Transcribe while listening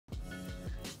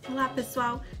Olá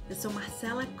pessoal, eu sou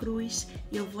Marcela Cruz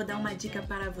e eu vou dar uma dica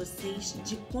para vocês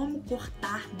de como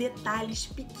cortar detalhes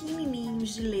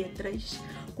pequenininhos de letras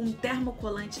com o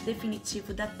termocolante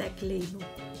definitivo da Teclabel.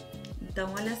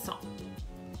 Então olha só,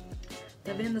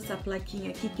 tá vendo essa plaquinha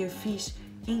aqui que eu fiz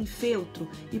em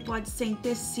feltro e pode ser em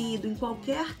tecido, em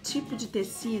qualquer tipo de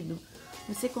tecido?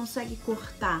 Você consegue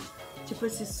cortar tipo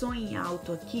esse sonho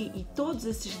alto aqui e todos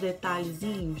esses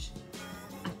detalhezinhos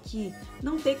aqui,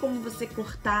 não tem como você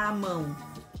cortar à mão,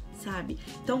 sabe?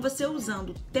 Então você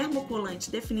usando o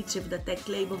termocolante definitivo da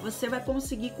Teclabel, você vai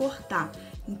conseguir cortar.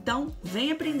 Então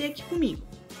vem aprender aqui comigo.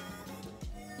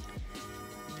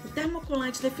 O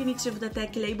termocolante definitivo da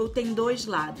Teclabel tem dois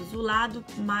lados, o lado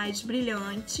mais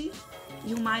brilhante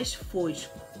e o mais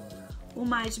fosco. O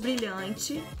mais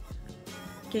brilhante,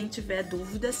 quem tiver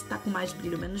dúvida se tá com mais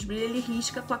brilho ou menos brilho, ele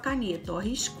risca com a caneta, ó,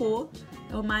 riscou,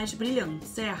 é o mais brilhante,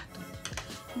 certo?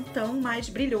 Então, o mais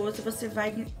brilhoso você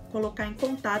vai colocar em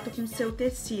contato com o seu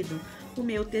tecido. O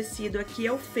meu tecido aqui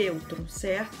é o feltro,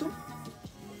 certo?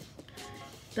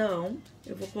 Então,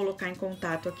 eu vou colocar em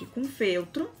contato aqui com o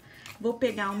feltro. Vou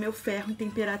pegar o meu ferro em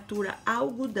temperatura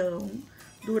algodão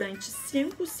durante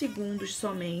 5 segundos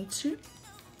somente.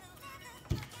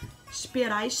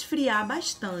 Esperar esfriar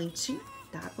bastante,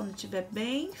 tá? Quando tiver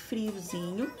bem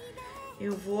friozinho,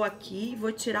 eu vou aqui,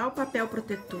 vou tirar o papel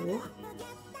protetor.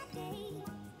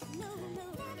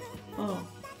 Ó,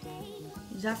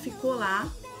 já ficou lá,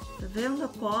 tá vendo a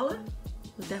cola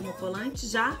do termocolante?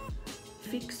 Já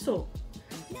fixou.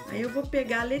 Aí eu vou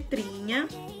pegar a letrinha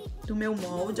do meu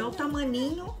molde, ó, o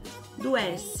tamaninho do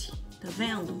S, tá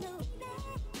vendo?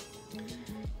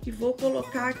 E vou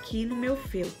colocar aqui no meu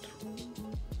feltro.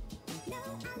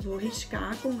 Vou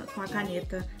riscar com a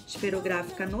caneta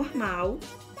esferográfica normal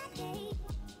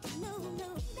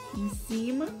em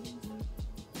cima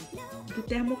do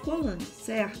termocolante,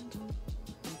 certo?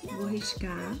 Vou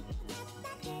riscar.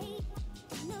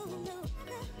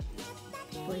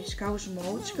 Vou riscar os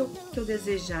moldes que eu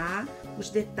desejar, os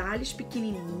detalhes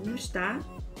pequenininhos, tá?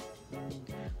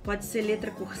 Pode ser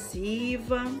letra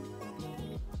cursiva.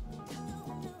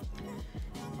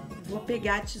 Vou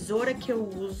pegar a tesoura que eu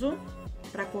uso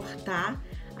para cortar.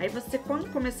 Aí você,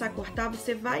 quando começar a cortar,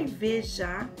 você vai ver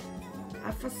já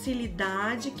a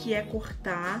facilidade que é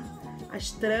cortar. As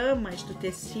tramas do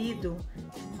tecido,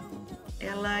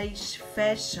 elas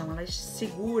fecham, elas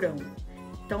seguram,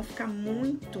 então fica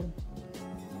muito,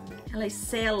 elas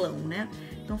selam, né?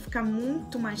 Então fica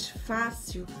muito mais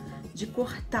fácil de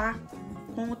cortar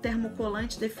com o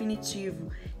termocolante definitivo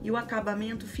e o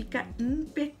acabamento fica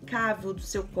impecável do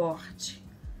seu corte.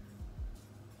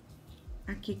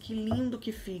 Aqui, que lindo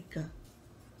que fica.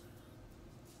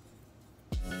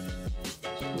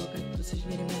 Deixa eu colocar aqui pra vocês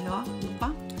verem melhor.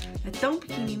 Opa! É tão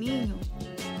pequenininho,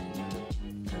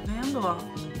 tá vendo, ó?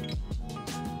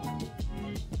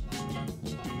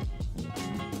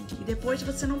 E depois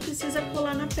você não precisa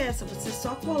colar na peça, você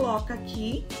só coloca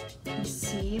aqui em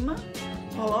cima,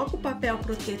 coloca o papel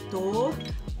protetor,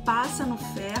 passa no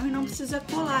ferro e não precisa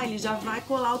colar, ele já vai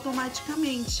colar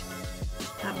automaticamente,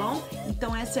 tá bom?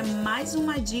 Então essa é mais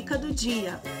uma dica do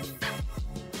dia.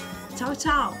 Tchau,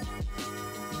 tchau!